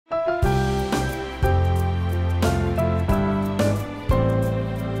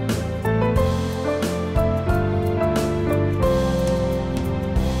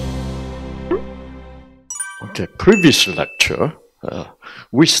Okay, previous lecture,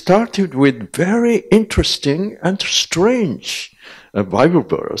 we started with very interesting and strange Bible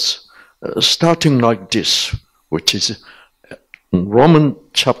verse, starting like this, which is Romans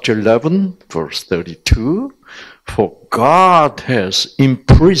chapter 11, verse 32. For God has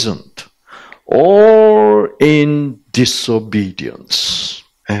imprisoned all in disobedience,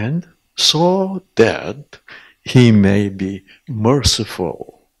 and so that he may be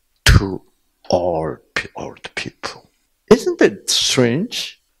merciful to all the people. Isn't it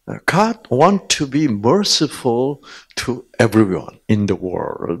strange? God wants to be merciful to everyone in the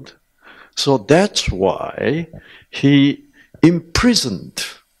world. So that's why he imprisoned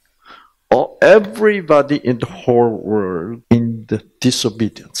everybody in the whole world in the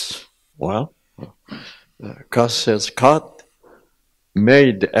disobedience. Well, God says God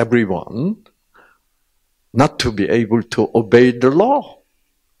made everyone not to be able to obey the law.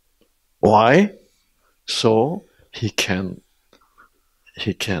 Why? So he can,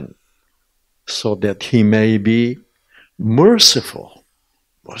 so that he may be merciful.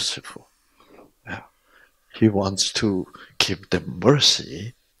 Merciful. Yeah. He wants to give them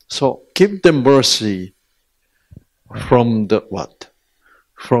mercy. So give them mercy from the what?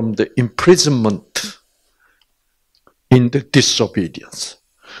 From the imprisonment in the disobedience.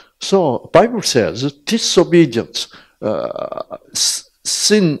 So Bible says disobedience,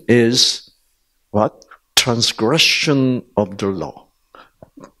 sin is what? Transgression of the law.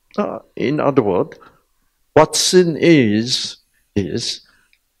 In other words, what sin is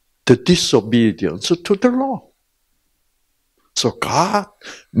the disobedience to the law. So God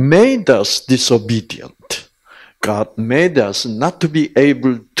made us disobedient. God made us not to be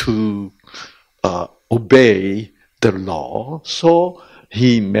able to obey the law, so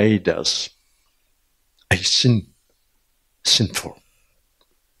he made us sinful.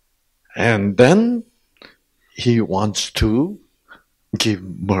 And then he wants to give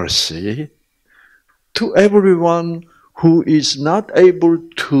mercy to everyone who is not able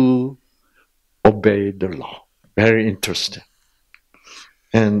to obey the law. Very interesting.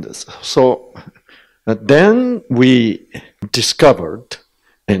 And so then we discovered,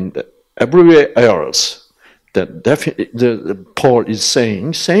 and everywhere else, that Paul is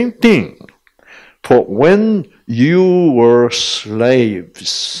saying same thing. For when you were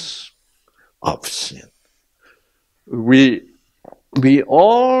slaves of sin, we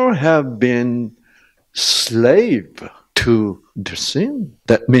all have been slave to the sin.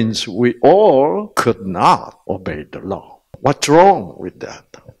 That means we all could not obey the law. What's wrong with that?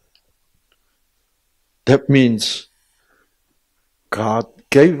 That means God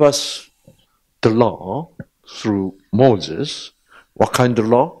gave us the law through Moses. What kind of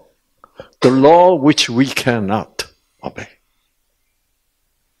law? The law which we cannot obey.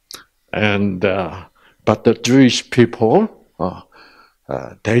 And but the Jewish people,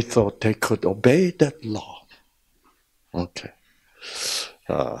 they thought they could obey that law. Okay.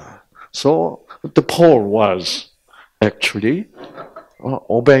 So the Paul was actually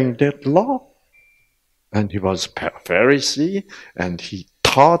obeying that law. And he was a Pharisee, and he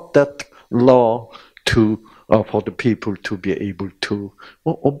taught that law to for the people to be able to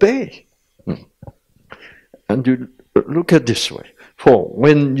obey. And you look at this way. For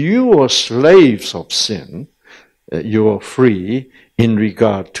when you were slaves of sin, you were free in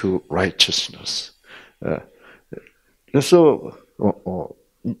regard to righteousness.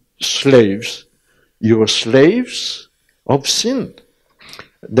 Slaves, you were slaves of sin.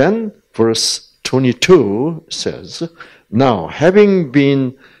 Then verse 22 says, now having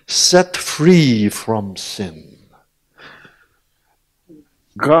been set free from sin,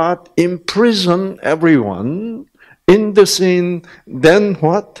 God imprisoned everyone in the sin. Then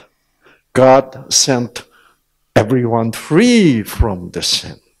what? God sent everyone free from the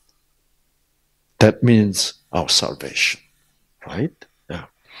sin. That means our salvation, right? Yeah.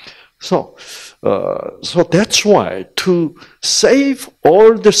 So that's why to save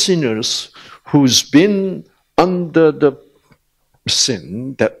all the sinners who's been under the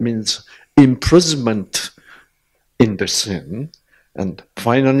sin, that means imprisonment in the sin, and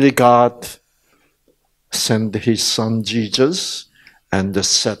finally God sent his son Jesus and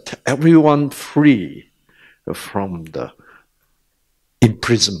set everyone free from the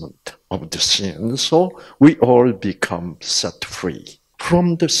imprisonment of the sin. So we all become set free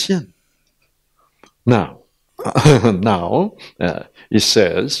from the sin. Now it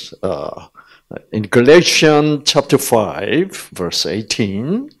says in Galatians chapter 5, verse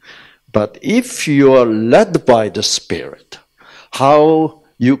 18, but if you are led by the Spirit, how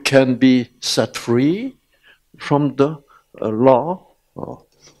you can be set free from the law?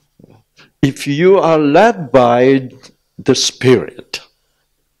 if you are led by the Spirit,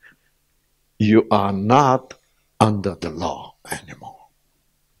 you are not under the law anymore.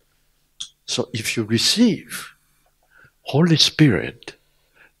 So if you receive Holy Spirit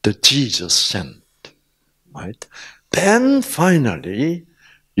that Jesus sent, right, then finally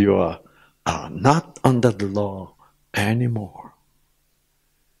you are not under the law anymore,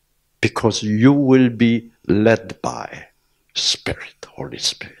 because you will be led by Spirit, Holy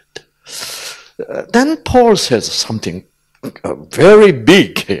Spirit. Then Paul says something very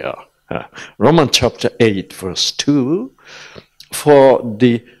big here. Romans chapter 8, verse 2. For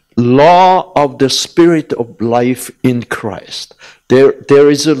the law of the Spirit of life in Christ. There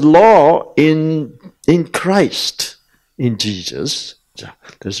is a law in Christ, in Jesus.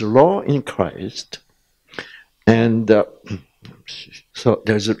 There's a law in Christ. And so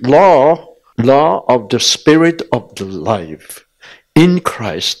there's a law of the Spirit of the life in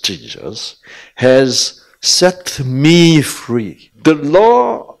Christ Jesus has set me free. The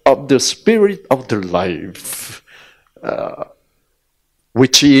law of the Spirit of the life,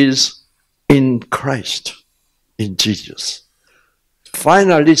 which is in Christ, in Jesus,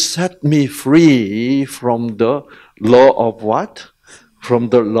 finally set me free from the law of what? From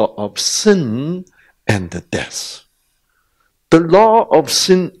the law of sin and the death. The law of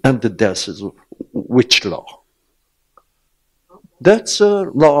sin and the death is which law? That's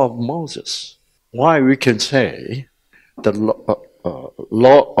the law of Moses. Why we can say the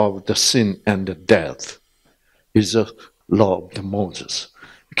law of the sin and the death is a law of the Moses?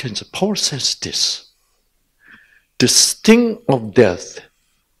 Because Paul says this: the sting of death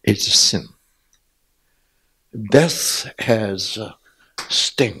is sin. Death has a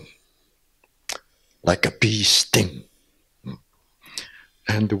sting, like a bee sting,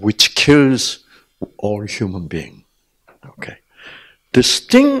 and which kills all human beings. Okay. The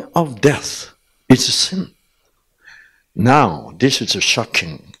sting of death is sin. Now, this is a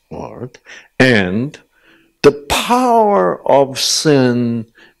shocking word. And the power of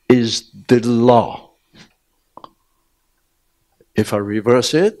sin is the law. If I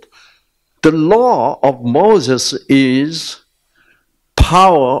reverse it, the law of Moses is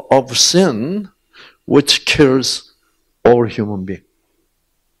power of sin, which kills all human beings.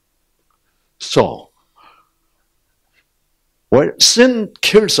 So, well, sin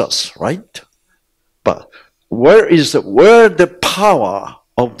kills us, right? But where the power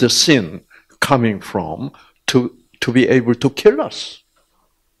of the sin coming from to be able to kill us?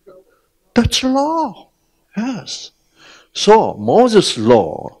 That's law. Yes. So Moses'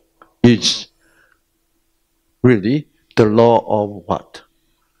 law is really the law of what?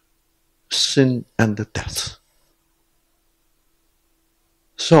 Sin and death.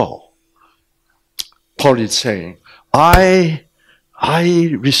 So Paul is saying, I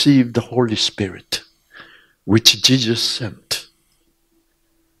received the Holy Spirit, which Jesus sent.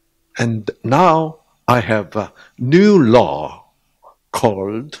 And now I have a new law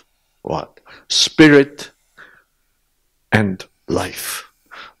called what? Spirit and life.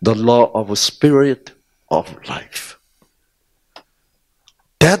 The law of a spirit of life.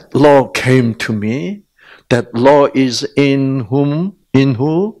 That law came to me. That law is in whom? In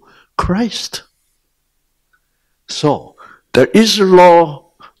who? Christ. So, there is a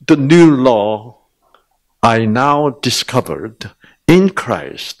law, the new law I now discovered in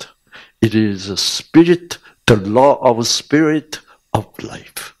Christ. It is a spirit, the law of a spirit of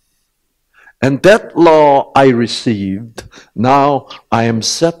life. And that law I received, now I am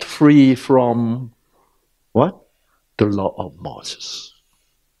set free from what? The law of Moses.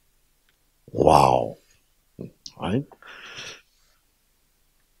 Wow. Right?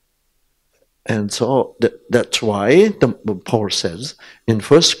 And so that's why Paul says in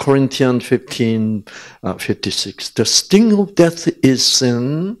 1 Corinthians 15:56, the sting of death is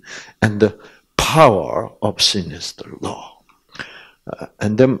sin, and the power of sin is the law.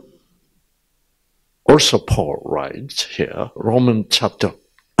 And then also Paul writes here, Romans chapter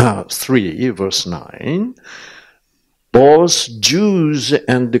 3, verse 9, both Jews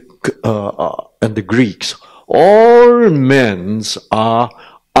and the Greeks, all men are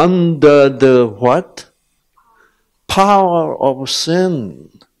under the what? Power of sin.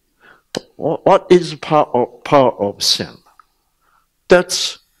 What is power of sin?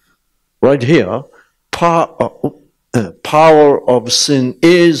 That's right here. Power of sin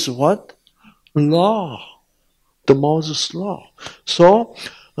is what? Law. The Moses law. So,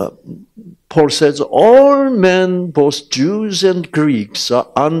 Paul says, all men, both Jews and Greeks, are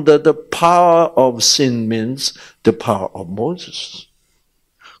under the power of sin, means the power of Moses.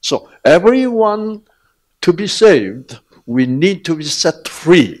 So everyone to be saved, we need to be set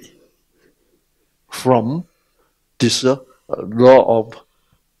free from this law of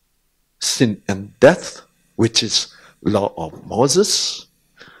sin and death, which is law of Moses,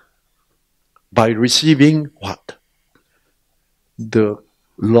 by receiving what? The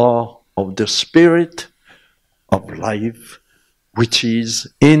law of the Spirit of life, which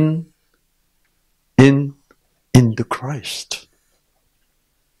is in the Christ.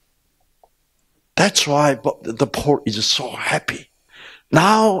 That's why the Paul is so happy.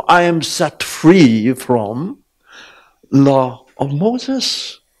 Now I am set free from law of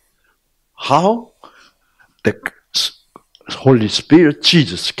Moses. How? The Holy Spirit,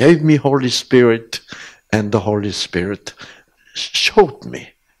 Jesus gave me Holy Spirit, and the Holy Spirit showed me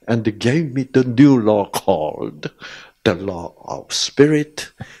and gave me the new law called the law of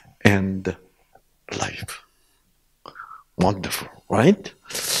Spirit and life. Wonderful, right?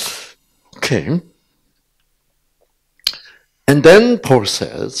 Okay. And then Paul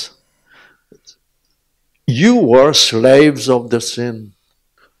says, you were slaves of the sin.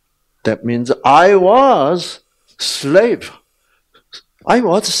 That means I was slave. I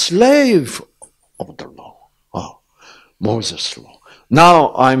was slave of the law. Oh, Moses' law.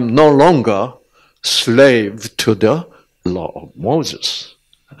 Now I'm no longer slave to the law of Moses.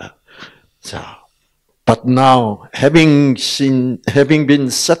 But now, having been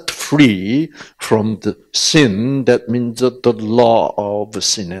set free from the sin, that means the law of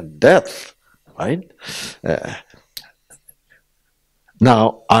sin and death, right?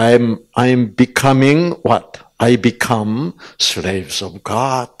 Now I'm becoming what? I become slaves of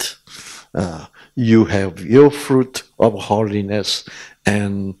God. You have your fruit of holiness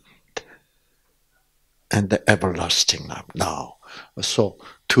and the everlasting life now. So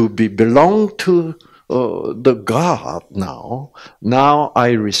to belong to the God now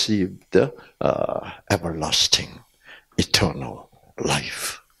I receive the everlasting, eternal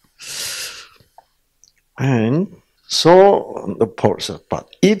life. And so the Paul says,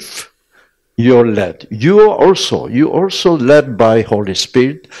 but if you're led, you also led by Holy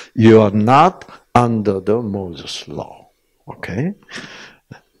Spirit, you are not under the Moses law. Okay?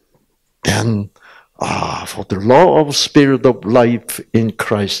 Then for the law of Spirit of life in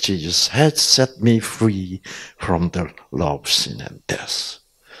Christ Jesus has set me free from the law of sin and death.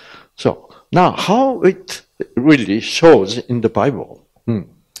 So now how it really shows in the Bible.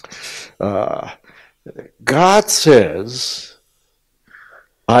 God says,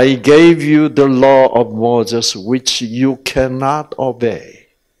 I gave you the law of Moses which you cannot obey.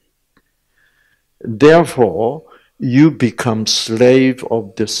 Therefore, you become slave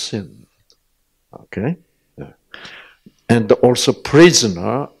of the sin. Okay? And also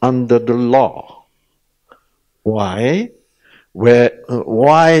prisoner under the law. Why?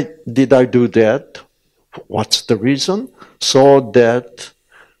 Why did I do that? What's the reason? So that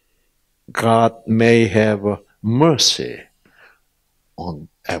God may have mercy on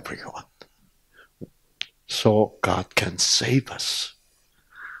everyone. So God can save us.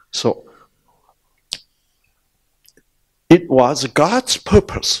 So it was God's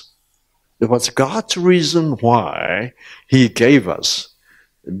purpose. It was God's reason why He gave us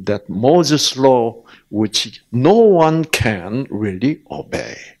that Moses' law, which no one can really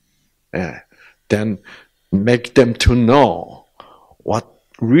obey. Then make them to know what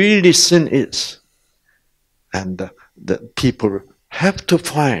really sin is. And the people have to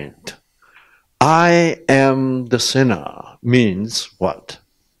find, I am the sinner, means what?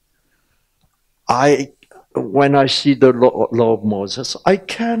 When I see the law of Moses, I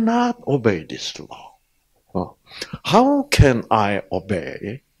cannot obey this law. How can I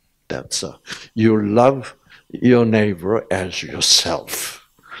obey? That's you love your neighbor as yourself.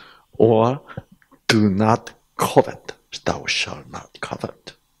 Or do not covet. Thou shalt not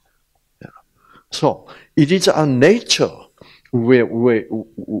covet. So it is our nature. We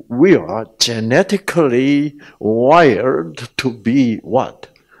are genetically wired to be what?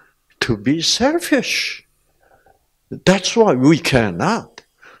 To be selfish. That's why we cannot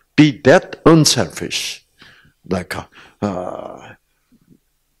be that unselfish.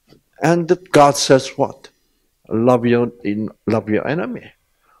 And God says what? Love your enemy.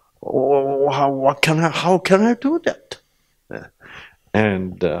 How can I do that?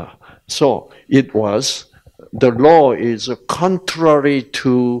 And so it was, the law is contrary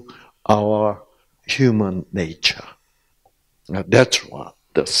to our human nature. That's what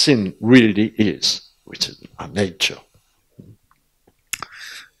the sin really is, which is our nature.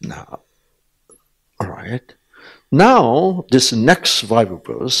 Now, all right. Now, this next Bible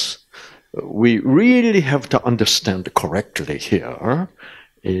verse, we really have to understand correctly here,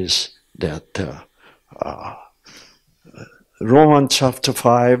 is that Romans chapter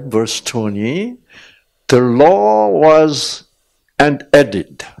 5, verse 20, the law was and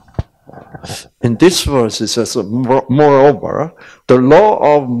added. In this verse it says, moreover, the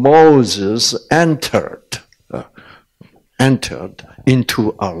law of Moses entered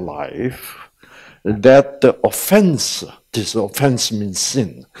into our life, that the offense, this offense means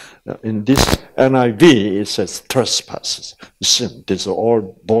sin. In this NIV it says trespasses, sin. This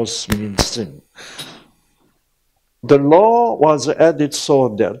all both mean sin. The law was added so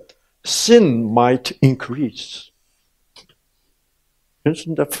that sin might increase.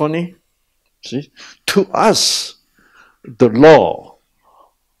 Isn't that funny? See, to us, the law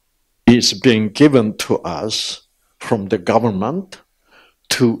is being given to us from the government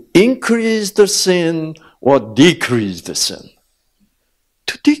to increase the sin or decrease the sin.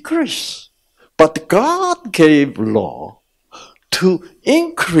 To decrease. But God gave law to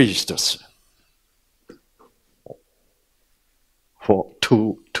increase the sin.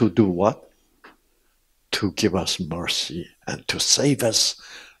 To do what? To give us mercy and to save us,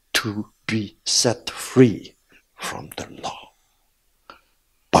 to be set free from the law.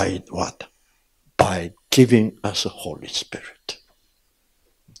 By what? By giving us the Holy Spirit.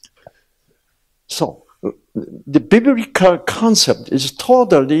 So, the biblical concept is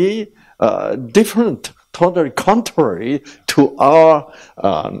totally different, totally contrary to our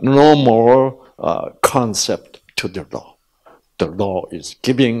normal concept to the law. The law is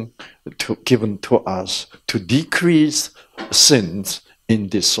given to us to decrease sins in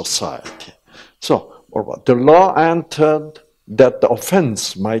this society. So, the law entered that the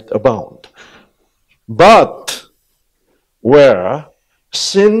offense might abound. But where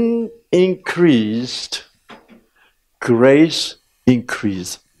sin increased, grace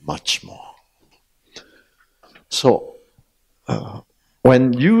increased much more. So,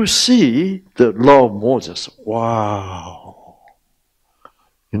 when you see the law of Moses, wow!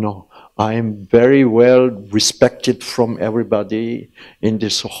 You know, I am very well respected from everybody in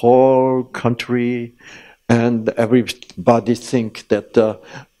this whole country, and everybody think that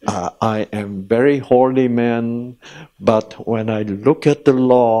I am very holy man. But when I look at the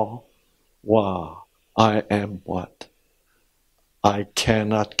law, wow, I am what? I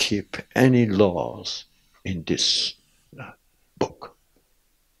cannot keep any laws in this book,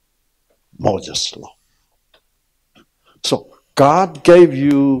 Moses' law. So God gave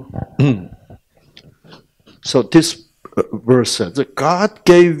you, so this verse says that God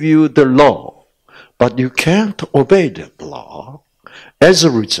gave you the law, but you can't obey that law. As a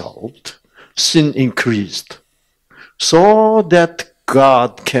result, sin increased, so that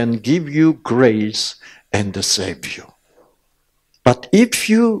God can give you grace and save you. But if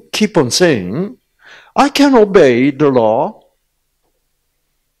you keep on saying, I can obey the law,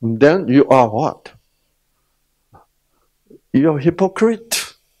 then you are what? You're a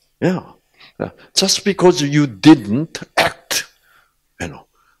hypocrite. Yeah. Just because you didn't act,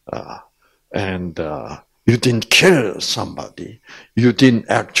 and you didn't kill somebody, you didn't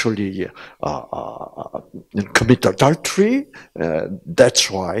actually commit adultery. That's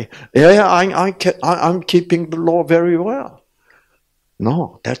why. I'm keeping the law very well.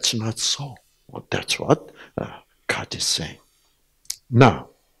 No, that's not so. That's what God is saying. Now,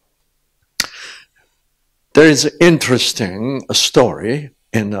 there is an interesting story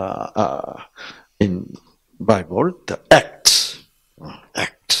in Bible, the Acts.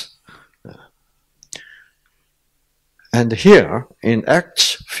 And here in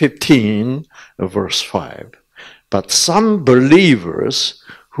Acts 15, verse 5, but some believers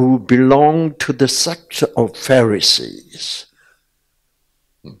who belonged to the sect of Pharisees,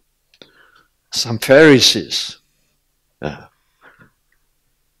 some Pharisees,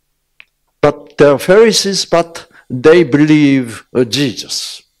 but they're Pharisees, but they believe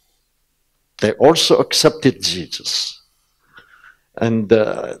Jesus. They also accepted Jesus. And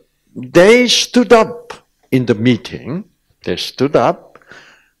they stood up in the meeting. They stood up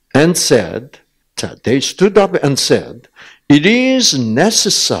and said, it is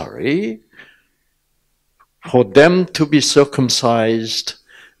necessary for them to be circumcised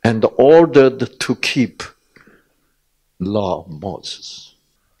and ordered to keep law of Moses.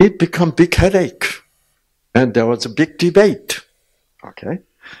 It became a big headache, and there was a big debate. Okay,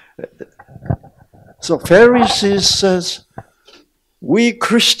 so Pharisees says, we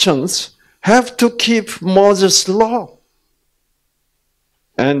Christians have to keep Moses' law,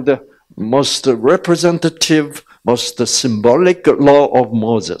 and the most representative, most symbolic law of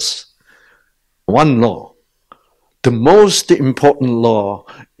Moses, one law, the most important law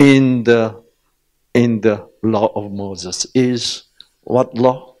in the law of Moses is what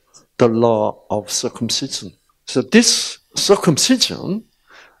law? The law of circumcision. So this circumcision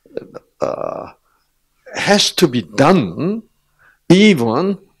has to be done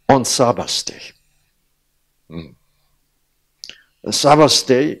even on Sabbath day. Sabbath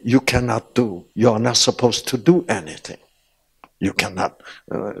day, you cannot do. You are not supposed to do anything. You cannot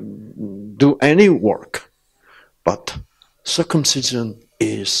do any work. But circumcision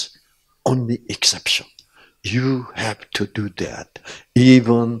is only exception. You have to do that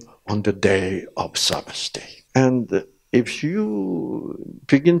even on the day of Sabbath day. And if you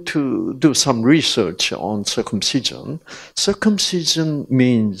begin to do some research on circumcision, circumcision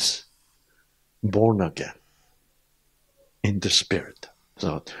means born again in the spirit.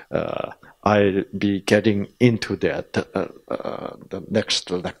 So I'll be getting into that the next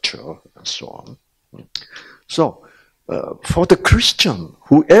lecture and so on. So for the Christian,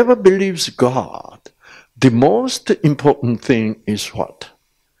 whoever believes God, the most important thing is what?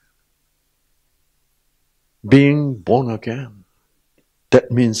 Being born again. That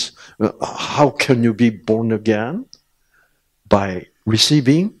means, how can you be born again? By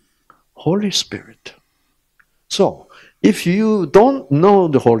receiving Holy Spirit. So, if you don't know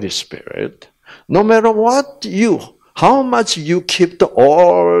the Holy Spirit, no matter how much you keep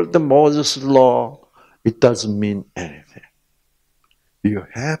all the Moses law, it doesn't mean anything. You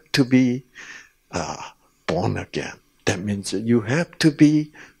have to be born again. That means you have to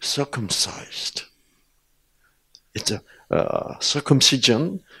be circumcised.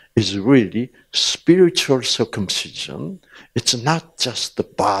 Circumcision is really spiritual circumcision. It's not just the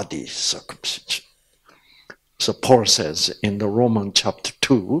body circumcision. So Paul says in the Romans chapter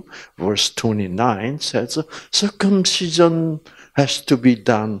 2, verse 29, says, circumcision has to be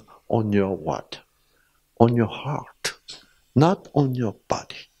done on your what? On your heart, not on your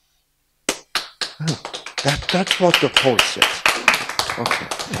body. That's what the Paul says. Okay.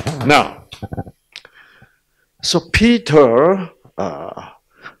 Now, so Peter,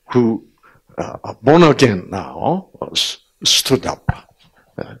 who born again now, stood up.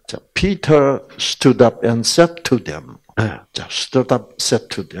 Peter stood up and said to them,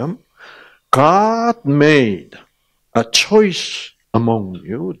 God made a choice among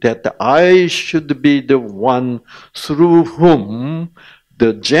you that I should be the one through whom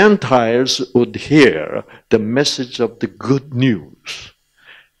the Gentiles would hear the message of the good news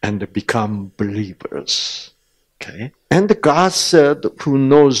and become believers. Okay? And God said, who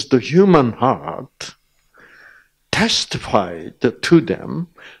knows the human heart, testified to them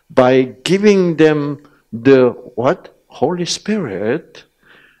by giving them the what? Holy Spirit,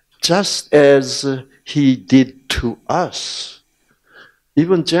 just as he did to us.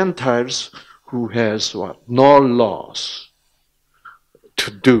 Even Gentiles who has what? No laws to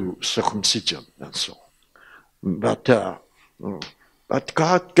do circumcision and so on. But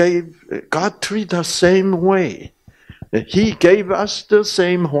God treated us the same way. He gave us the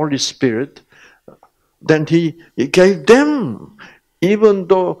same Holy Spirit. Then he gave them, even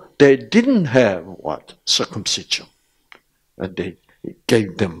though they didn't have what? Circumcision. And they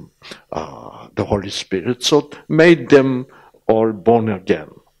gave them the Holy Spirit, so made them all born again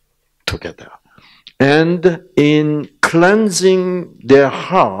together. And in cleansing their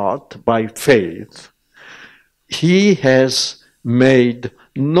heart by faith, he has made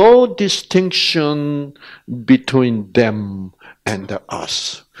no distinction between them and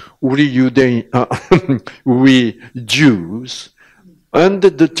us. We Jews and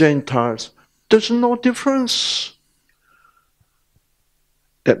the Gentiles, there's no difference.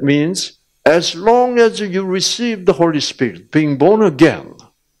 That means as long as you receive the Holy Spirit, being born again,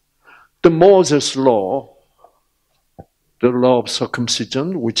 the Moses law, the law of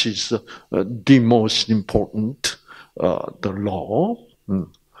circumcision, which is the most important, the law,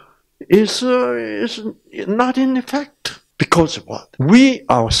 is not in effect. Because of what? We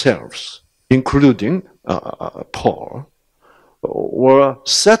ourselves, including Paul, were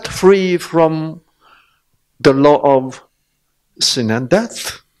set free from the law of sin and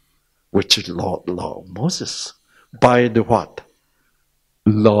death, which is law of Moses, by the what?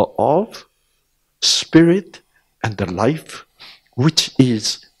 Law of Spirit and the life, which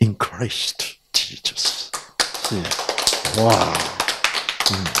is in Christ Jesus. Wow.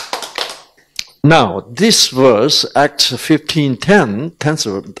 Now, this verse, Acts 15:10,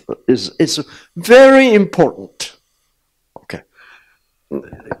 is very important. Okay.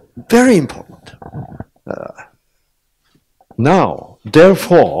 Very important. Now,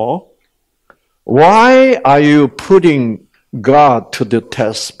 therefore, why are you putting God to the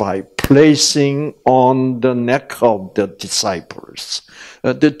test by placing on the neck of the disciples?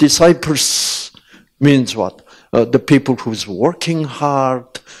 The disciples means what? The people who's working hard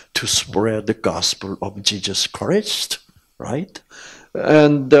to spread the gospel of Jesus Christ. right?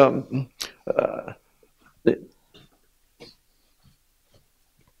 And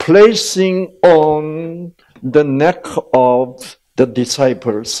placing on the neck of the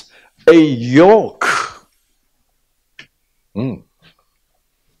disciples a yoke. In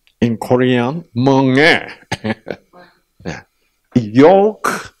Korean, 멍에.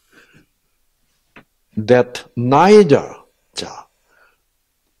 yoke that neither. 자,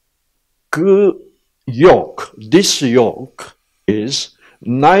 그 yoke, this yoke is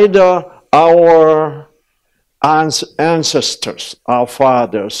neither our ancestors, our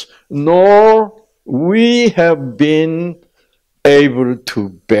fathers, nor we have been able to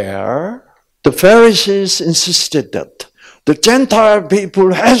bear. The Pharisees insisted that the Gentile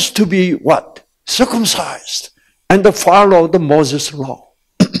people has to be what? Circumcised and follow the Moses law.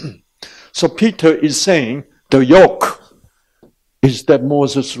 So Peter is saying the yoke is that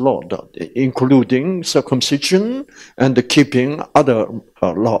Moses law, including circumcision and the keeping other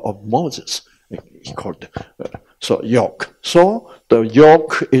law of Moses. He called so yoke. So the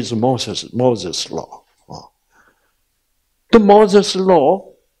yoke is Moses law. The Moses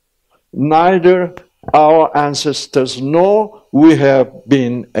law, neither our ancestors nor we have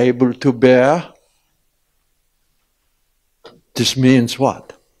been able to bear. This means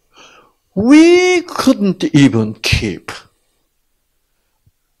what? We couldn't even keep.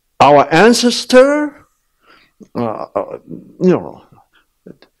 Our ancestor, that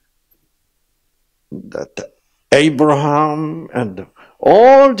Abraham and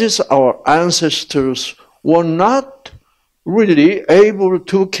all these our ancestors were not really able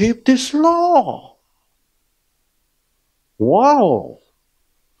to keep this law. Wow.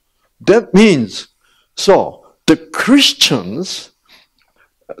 That means, so the Christians,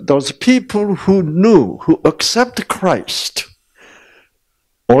 those people who accept Christ,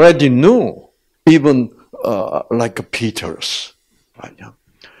 already knew, even like Peter's, right?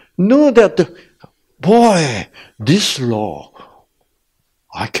 Knew that, boy, this law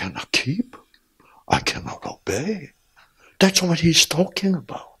I cannot keep, I cannot obey. That's what he's talking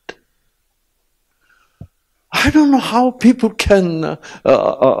about. I don't know how people can,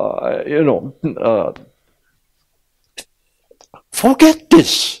 forget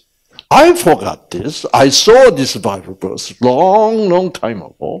this. I forgot this. I saw this Bible verse long time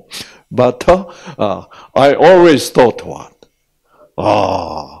ago, but I always thought what?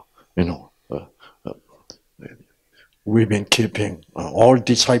 We've been keeping all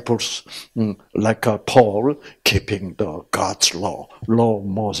disciples, like Paul, keeping the God's law of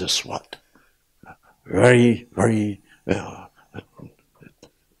Moses. What? Very, very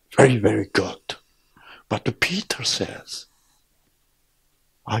good. But Peter says,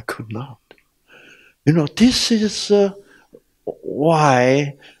 I could not. This is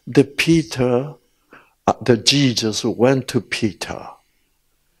why the Jesus went to Peter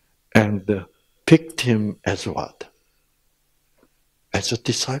and picked him as what? As a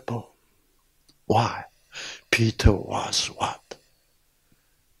disciple. Why? Peter was what?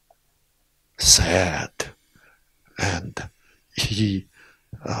 Sad, and he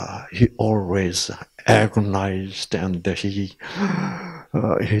always agonized, and he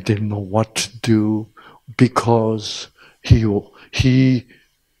didn't know what to do because he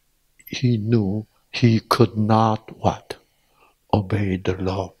knew he could not what? Obey the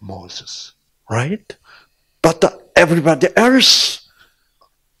law of Moses, right? But everybody else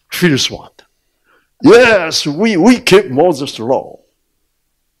feels what? Yes, we keep Moses' law.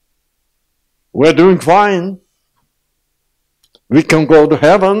 We're doing fine. We can go to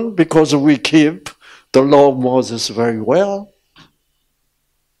heaven because we keep the law of Moses very well.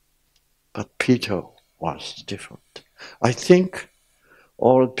 But Peter was different. I think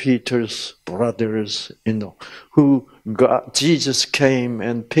all Peter's brothers, who Jesus came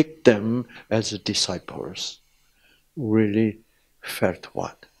and picked them as disciples, really felt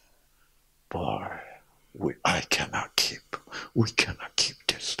what? Boy, we cannot keep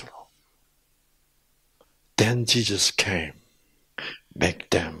this law. Then Jesus came, make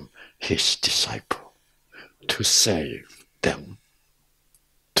them his disciple, to save them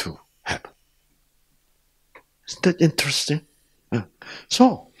to heaven. Isn't that interesting?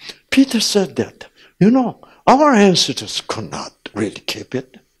 So, Peter said that, our ancestors could not really keep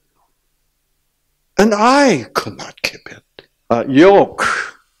it. And I could not keep it.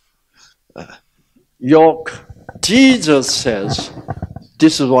 Yoke. Jesus says,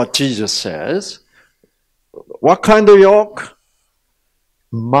 this is what Jesus says. What kind of yoke?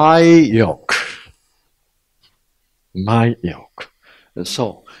 My yoke. My yoke. And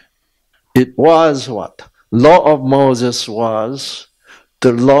so, it was what? Law of Moses was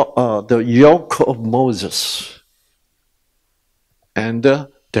the yoke of Moses. And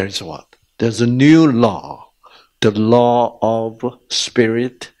there's what? There's a new law, the law of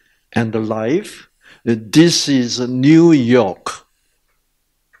spirit and life. This is a new yoke.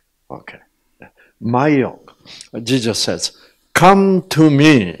 Okay. My yoke. Jesus says, come to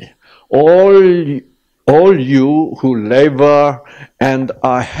me, all you who labor and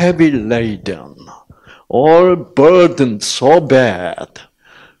are heavy laden, all burdened so bad.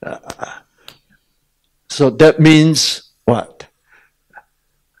 So that means what?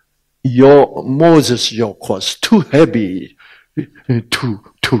 Moses' yoke was too heavy to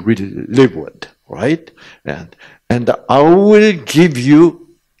really live with, right? And I will give you,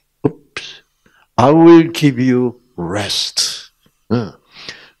 rest.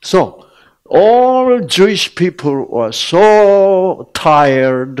 So all Jewish people were so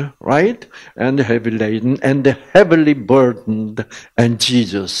tired, right? And heavy laden and heavily burdened. And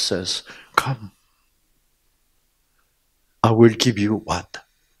Jesus says, come, I will give you what?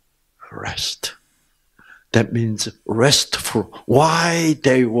 Rest. That means restful. Why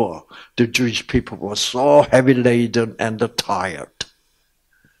the Jewish people were so heavy laden and tired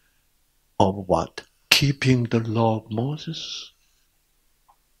of what? Keeping the law of Moses.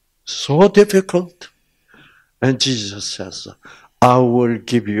 So difficult. And Jesus says, I will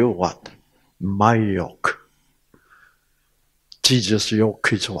give you what? My yoke. Jesus'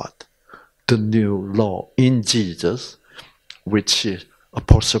 yoke is what? The new law in Jesus, which is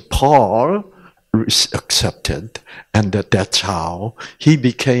Apostle Paul accepted, and that's how he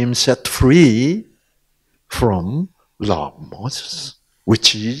became set free from law of Moses,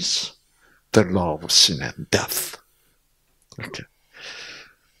 which is the law of sin and death. Okay.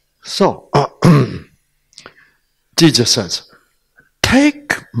 So, Jesus says,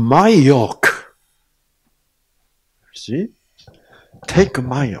 take my yoke. See? Take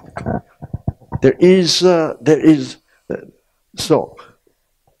my yoke. So,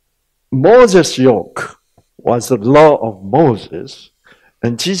 Moses' yoke was the law of Moses,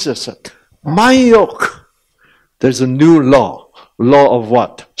 and Jesus said, my yoke. There's a new law. Law of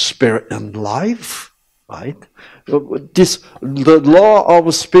what? Spirit and life, right? The law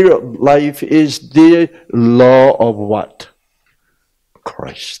of spirit and life is the law of what?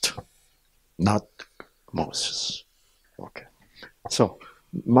 Christ, not Moses. Okay. So,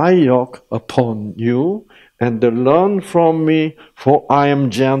 my yoke upon you, and learn from me, for I am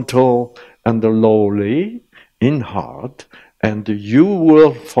gentle and lowly in heart, and you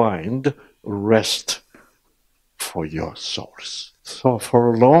will find rest for your souls. So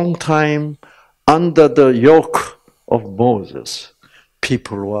for a long time, under the yoke of Moses,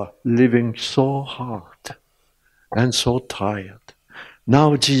 people were living so hard and so tired.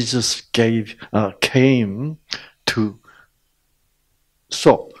 Now Jesus came to.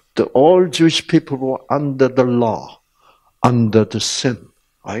 So all Jewish people were under the law, under the sin,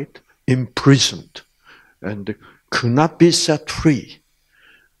 right? Imprisoned, and could not be set free.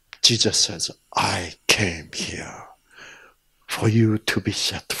 Jesus says, I came here for you to be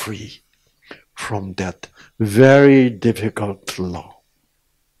set free from that very difficult law,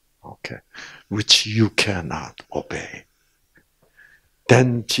 okay, which you cannot obey.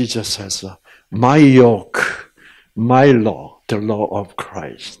 Then Jesus says, my yoke, my law, the law of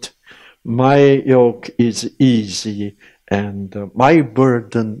Christ, my yoke is easy and my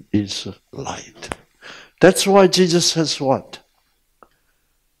burden is light. That's why Jesus says what?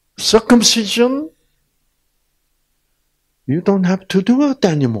 Circumcision, you don't have to do it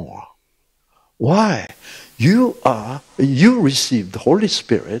anymore. Why? You received the Holy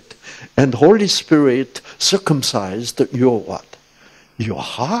Spirit, and Holy Spirit circumcised your what? Your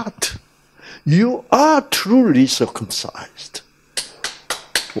heart. You are truly circumcised.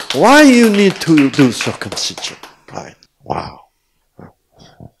 Why you need to do circumcision? Right? Wow.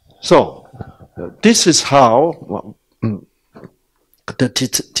 So, this is how the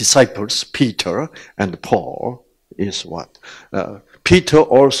disciples, Peter and Paul, is what? Peter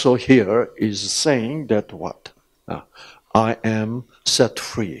also here is saying that what? I am set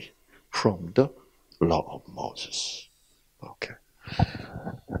free from the law of Moses. Okay.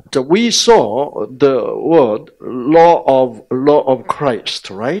 So we saw the word law of Christ,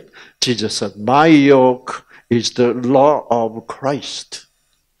 right? Jesus said, my yoke is the law of Christ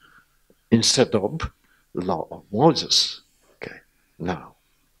instead of law of Moses. Okay. Now,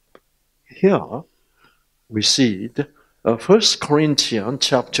 here we see 1 Corinthians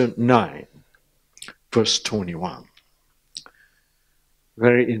chapter 9, verse 21.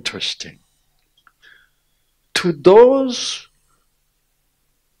 Very interesting. To those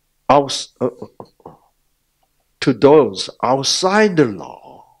outside the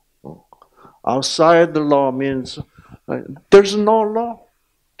law. Outside the law means There's no law.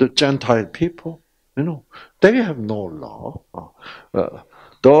 The Gentile people, they have no law.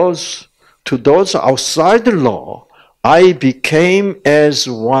 To those outside the law, I became as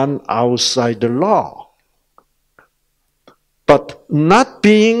one outside the law. But not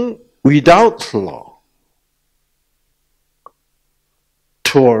being without law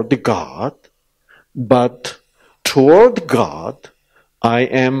toward God, but toward God, I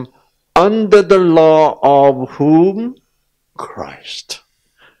am under the law of whom? Christ.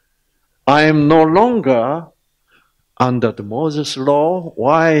 I am no longer under the Moses law.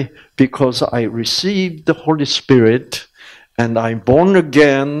 Why? Because I received the Holy Spirit and I'm born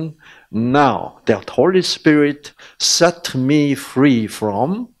again. Now that Holy Spirit set me free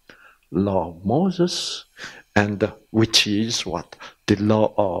from law of Moses, and which is what? The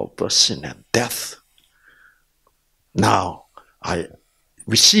law of sin and death. Now I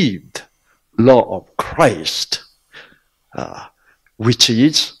received law of Christ, which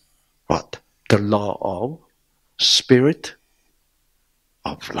is what? The law of Spirit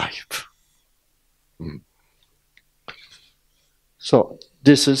of life. So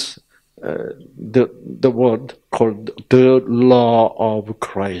this is the word called the law of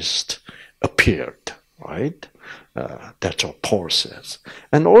Christ appeared, right? That's what Paul says.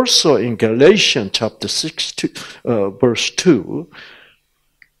 And also in Galatians chapter 6, verse 2,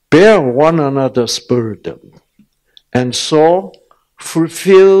 bear one another's burden, and so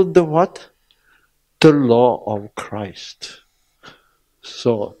fulfill the what? The law of Christ.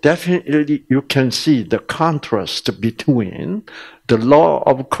 So definitely you can see the contrast between the law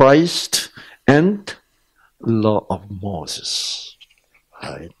of Christ and law of Moses.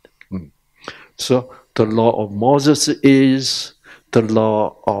 Right? So the law of Moses is the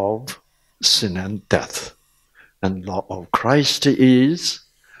law of sin and death. And law of Christ is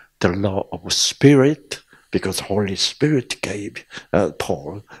the law of Spirit, because Holy Spirit gave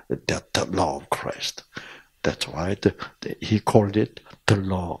Paul that law of Christ. That's why he called it the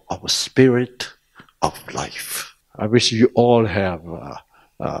law of Spirit of life. I wish you all have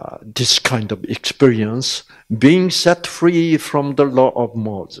this kind of experience, being set free from the law of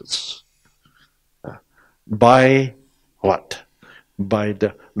Moses. By what? By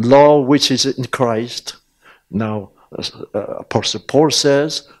the law which is in Christ. Now, Apostle Paul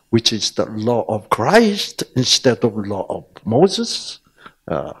says, which is the law of Christ instead of law of Moses,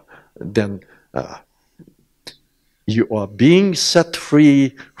 then you are being set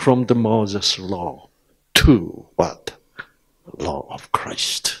free from the Moses law to what? Law of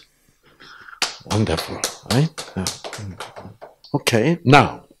Christ. Wonderful, right? Okay,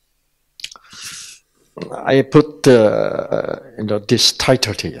 now, I put this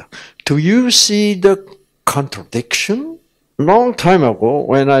title here. Do you see the contradiction? Long time ago,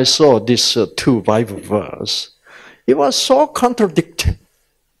 when I saw this two Bible verse, it was so contradicting.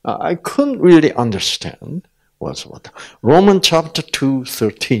 I couldn't really understand what's what. Romans chapter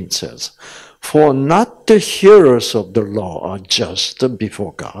 2:13 says, "For not the hearers of the law are just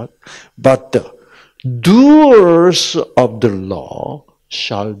before God, but the doers of the law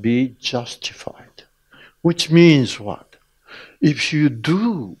shall be justified." Which means what? If you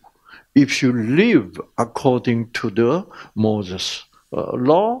live according to the Moses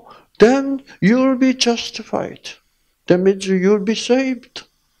law, then you'll be justified. That means you'll be saved.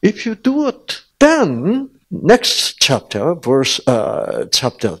 If you do it, then next chapter,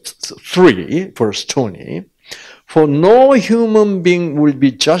 chapter 3, verse 20, "For no human being will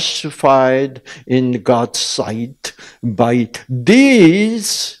be justified in God's sight by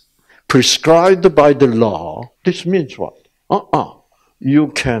deeds prescribed by the law." This means what? You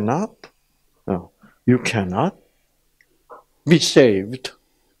cannot be saved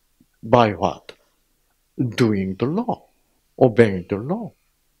by what? Doing the law, obeying the law.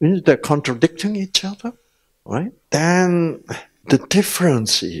 Isn't that contradicting each other? Right? Then the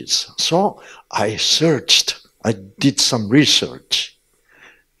difference is, so I did some research,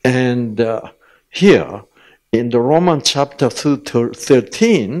 and here in the Romans chapter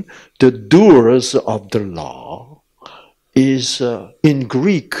 13, the doers of the law is in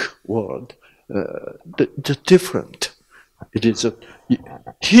Greek word the different. It is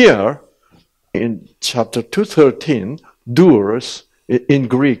here in chapter 2:13, doers in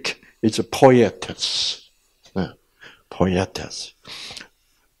Greek is a poietes. Poietes.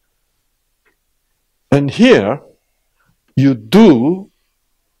 And here you do.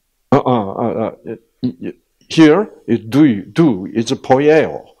 Here is do. It's a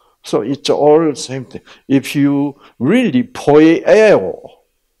poieo. So it's all the same thing. If you really poieo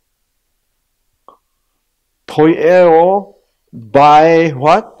by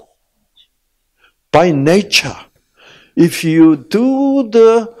what? By nature. if you live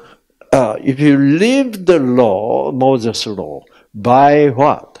the law, Moses' law, by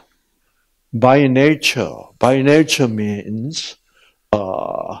what? By nature. By nature means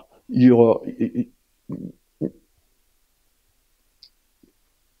your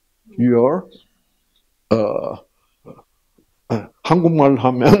한국말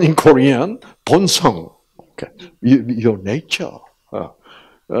하면 in Korean 본성, okay. Your nature.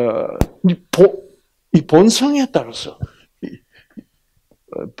 이 본성에 따라서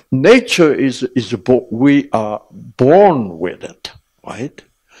nature is we are born with it, right?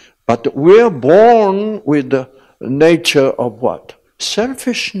 But we are born with the nature of what?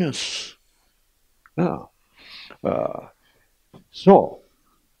 Selfishness. So,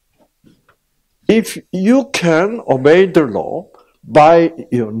 if you can obey the law by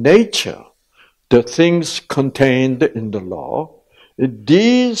your nature, the things contained in the law,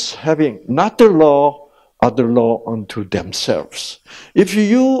 these having not the law are the law unto themselves. If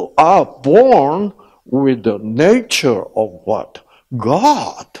you are born with the nature of what?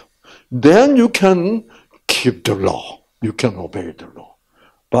 God, then you can keep the law. You can obey the law.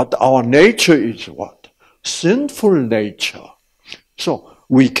 But our nature is what? Sinful nature. So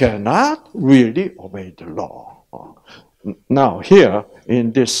we cannot really obey the law. Now here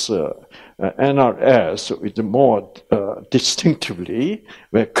in this NRS, it's more distinctively,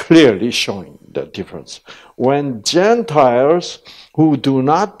 we're clearly showing the difference. When Gentiles who do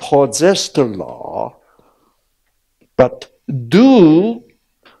not possess the law, but do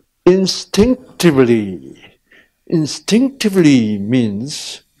instinctively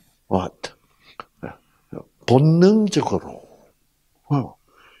means what? 본능적으로.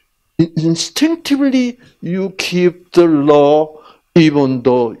 Instinctively, you keep the law even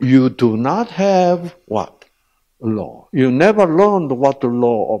though you do not have what? Law. You never learned what the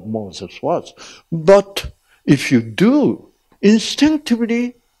law of Moses was. But if you do,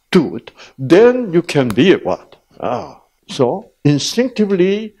 instinctively do it, then you can be what? So,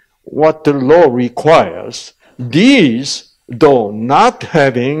 instinctively, what the law requires, these, though not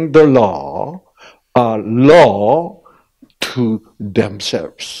having the law, are law to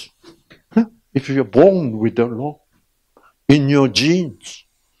themselves. If you're born with the law in your genes,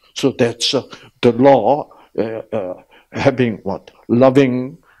 so that's the law having what?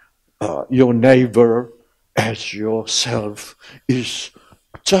 Loving your neighbor as yourself is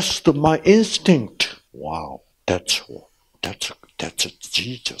just my instinct. Wow, that's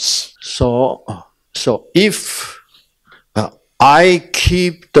Jesus. So if I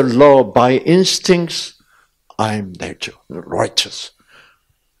keep the law by instincts, I'm nature, righteous.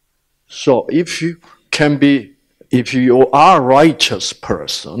 So if you are a righteous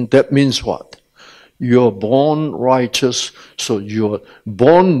person, that means what? You're born righteous, so your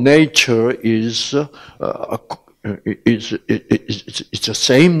born nature is it's the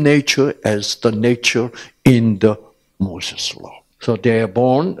same nature as the nature in the Moses law. So they are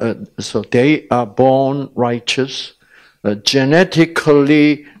born righteous,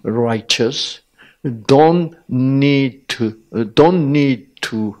 genetically righteous, don't need to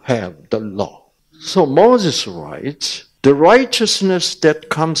have the law. So Moses writes, the righteousness that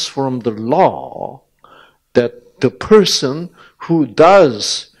comes from the law, that the person who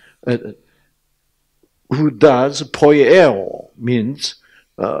does poieo means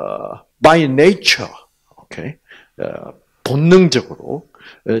by nature, okay, 본능적으로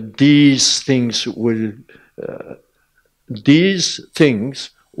these things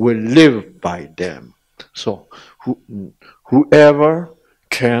will live by them. So whoever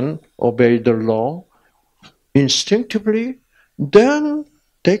can obey the law instinctively, then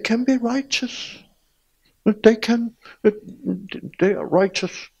they can be righteous. They are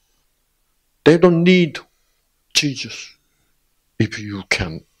righteous. They don't need Jesus. If you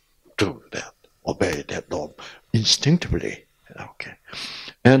can do that, obey that law instinctively. Okay.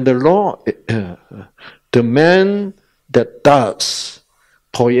 And the law, the man that does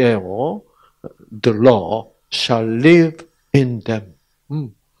poieo, the law shall live in them.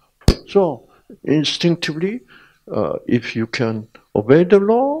 So instinctively, if you can obey the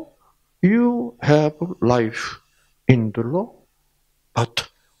law, you have life in the law. But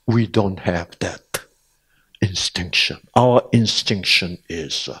we don't have that instinction. Our instinction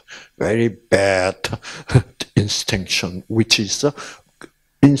is a very bad instinction, which is a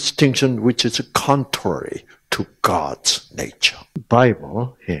instinction which is contrary to God's nature.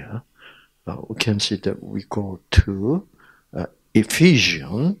 Bible here, we can see that we go to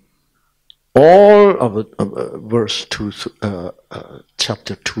Ephesians, all of verse 2,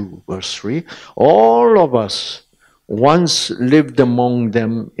 chapter 2, verse 3, all of us once lived among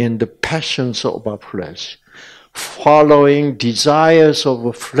them in the passions of our flesh, following desires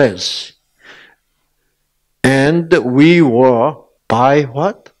of flesh. And we were by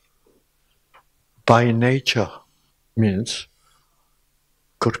what? By nature. Means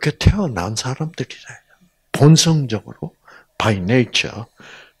그렇게 태어난 사람들이래요. 본성적으로 by nature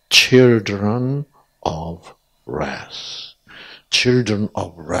children of wrath. Children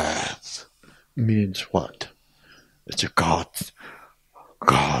of wrath means what? It's God.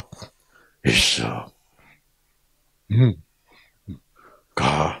 God is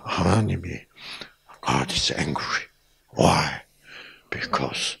God. 하나님이 God is angry. Why?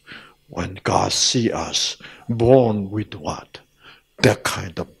 Because when God see us born with what? That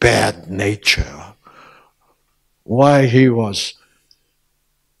kind of bad nature. Why he was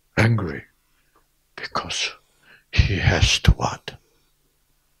angry? Because he has to what?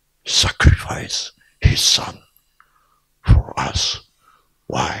 Sacrifice his son for us.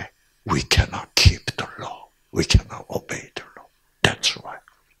 Why? We cannot keep the law. We cannot obey the law. That's why.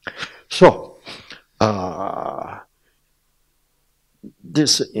 So,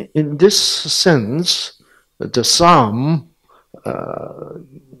 in this sense, the Psalm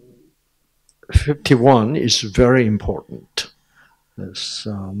 51 is very important.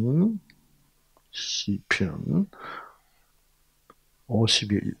 Psalm 시편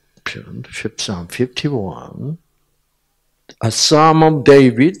 51편, Psalm 51, a psalm of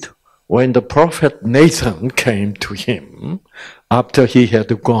David when the prophet Nathan came to him after he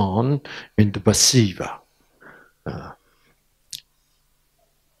had gone into Bathsheba.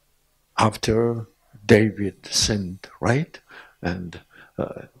 After David sinned, right? And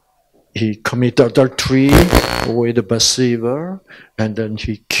he committed adultery with Bathsheba, and then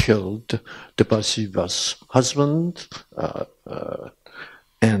he killed the Bathsheba's husband,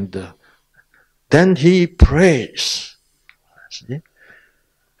 and then he prays. See?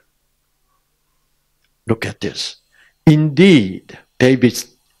 Look at this. Indeed, this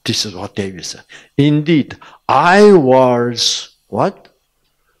is what David said. Indeed, I was what?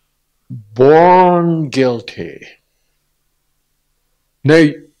 Born guilty. Now,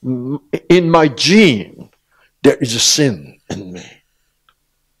 in my gene, there is a sin in me.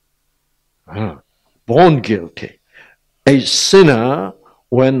 Born guilty. A sinner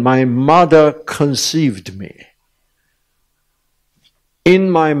when my mother conceived me.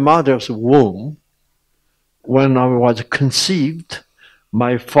 In my mother's womb, when I was conceived,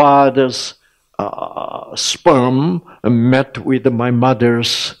 my father's sperm met with my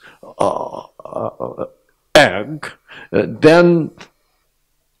mother's egg. Then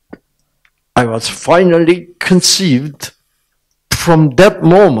I was finally conceived. From that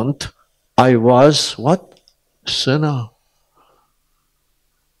moment, I was what? Sinner.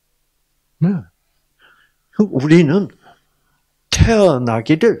 네. 우리는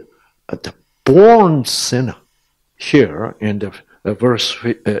태어나기를 born sinner. Here in the verse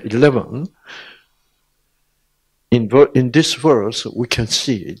 11, in this verse we can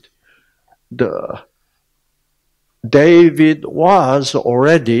see it. David was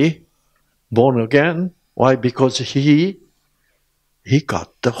already born again. Why? Because he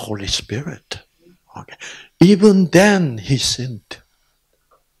got the Holy Spirit. Okay. Even then he sinned.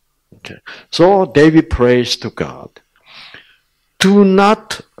 Okay. So David prays to God. Do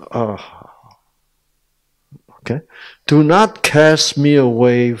not cast me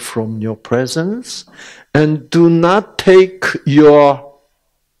away from your presence, and do not take your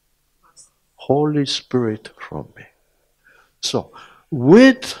Holy Spirit from me. So,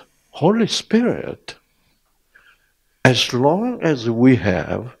 with Holy Spirit, as long as we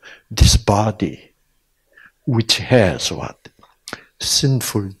have this body, which has what?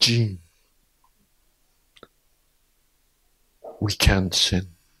 Sinful gene, we can sin.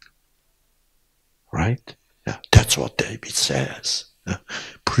 Right? Yeah, that's what David says.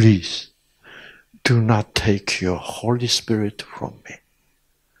 Please, do not take your Holy Spirit from me.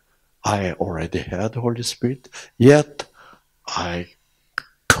 I already had the Holy Spirit, yet I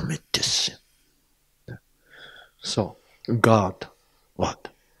commit this sin. So, God, what?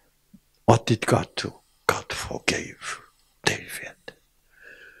 What did God do? God forgave David.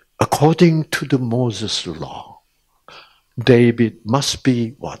 According to the Moses law, David must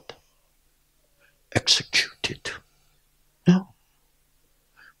be what? Executed. No.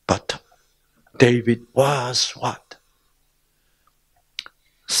 But David was what?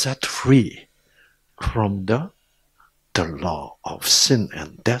 Set free from the law of sin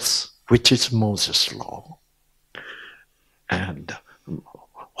and death, which is Moses' law. And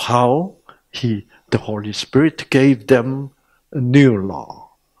how the Holy Spirit gave them a new law,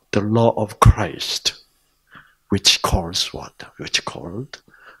 the law of Christ, which calls what? Which called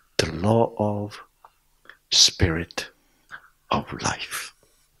the law of Spirit of life.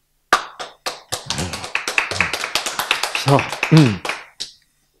 So,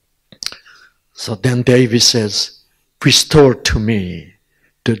 so then David says, restore to me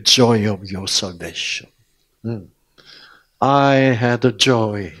the joy of your salvation. I had a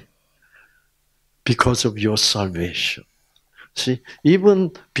joy because of your salvation. See,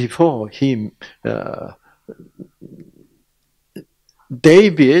 even before him,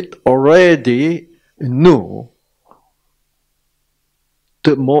 David already knew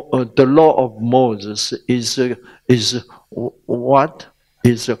the law of Moses is what?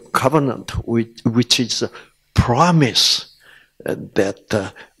 Is a covenant which is a promise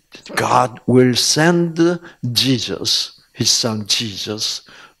that God will send Jesus, his son Jesus,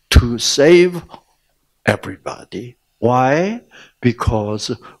 to save everybody. Why?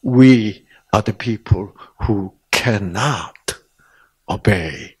 Because we are the people who cannot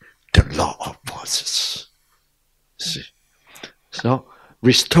obey the law of Moses. See? So,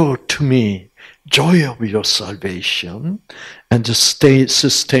 restore to me joy of your salvation, and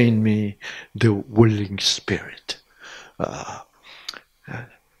sustain me the willing spirit.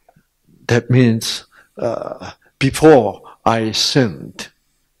 That means before I sinned,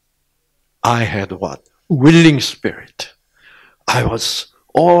 I had what? Willing spirit. I was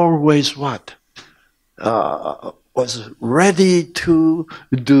always what? Was ready to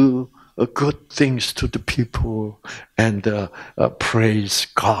do good things to the people and praise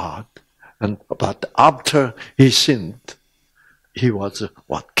God. But after he sinned, he was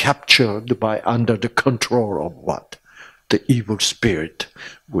what? Captured by under the control of what? The evil spirit,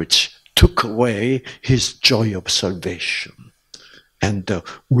 which took away his joy of salvation and the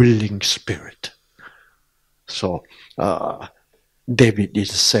willing spirit. So David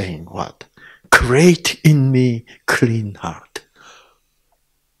is saying what? Create in me clean heart.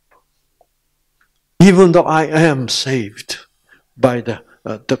 Even though I am saved by the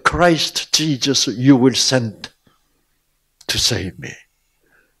Christ Jesus you will send to save me,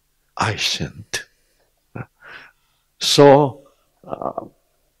 I sinned. So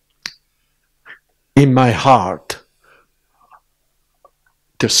in my heart,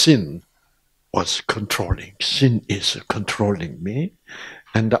 the sin was controlling. Sin is controlling me.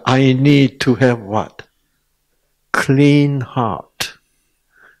 And I need to have what? Clean heart.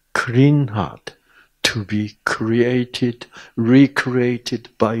 Clean heart to be created, recreated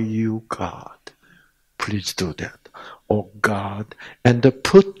by you, God. Please do that, oh God. And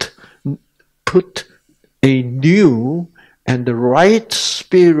put a new and the right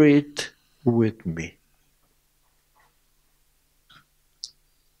spirit with me.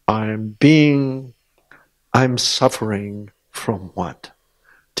 I'm suffering from what?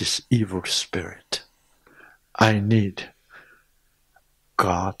 This evil spirit. I need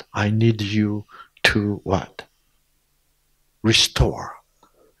God, I need you to what? Restore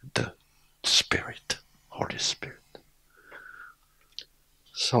the Spirit, Holy Spirit.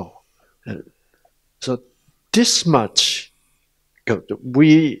 So this much,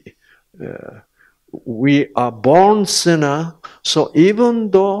 we are born sinner. So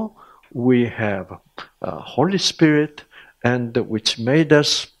even though we have Holy Spirit and which made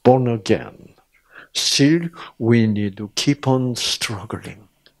us born again, still we need to keep on struggling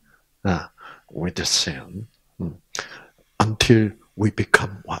with the sin until we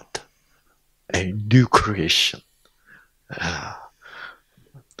become what? A new creation.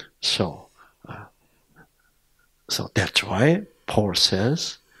 So that's why Paul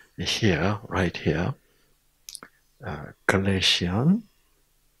says here, right here, Galatians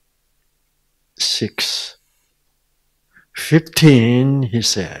 6:15, he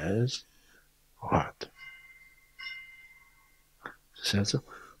says, what? He says,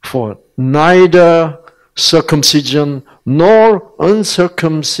 for neither circumcision nor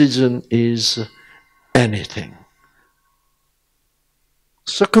uncircumcision is anything.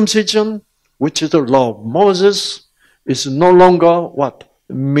 Circumcision, which is the law of Moses, is no longer what?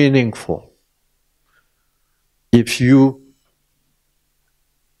 Meaningful. If you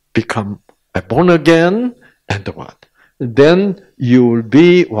become born again and what? Then you will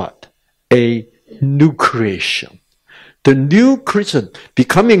be what? A new creation. The new creation,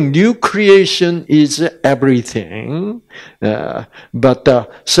 becoming new creation is everything. But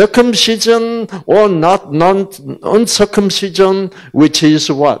circumcision or uncircumcision, which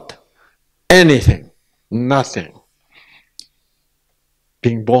is what? Anything, nothing.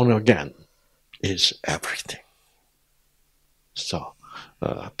 Being born again is everything. So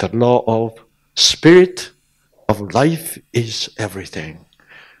the law of spirit of life is everything.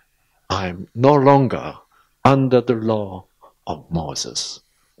 I'm no longer under the law of Moses.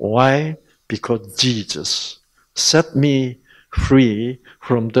 Why? because Jesus set me free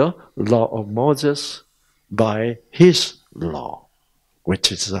from the law of Moses by his law,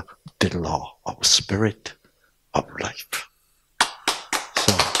 which is the law of spirit of life.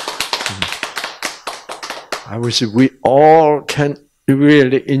 So I wish we all can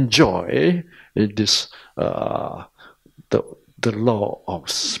really enjoy this the law of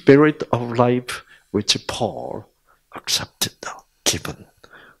spirit of life, which Paul accepted, given.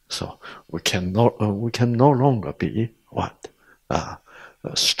 So we can no longer be what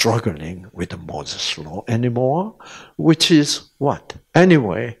struggling with the Moses law anymore, which is what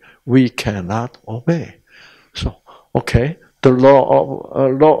anyway we cannot obey. So okay, the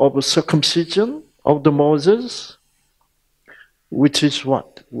law of circumcision of the Moses, which is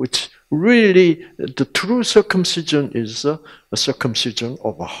what? Which really, the true circumcision is a circumcision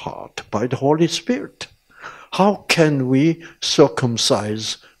of a heart by the Holy Spirit. How can we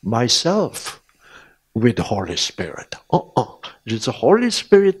circumcise myself with the Holy Spirit? The Holy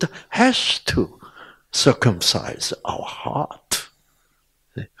Spirit has to circumcise our heart.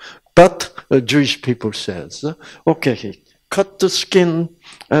 But Jewish people says, okay, he cut the skin,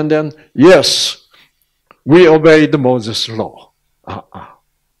 and then, yes, we obey the Moses law.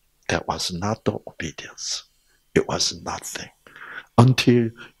 That was not the obedience. It was nothing until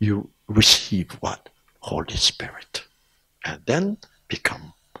you receive what? Holy Spirit. And then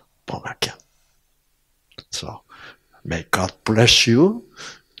become born again. So may God bless you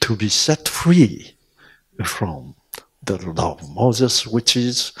to be set free from the law of Moses, which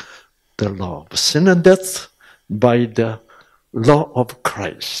is the law of sin and death, by the law of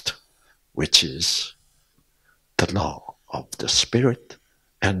Christ, which is the law of the Spirit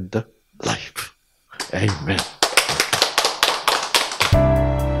and the life. Amen.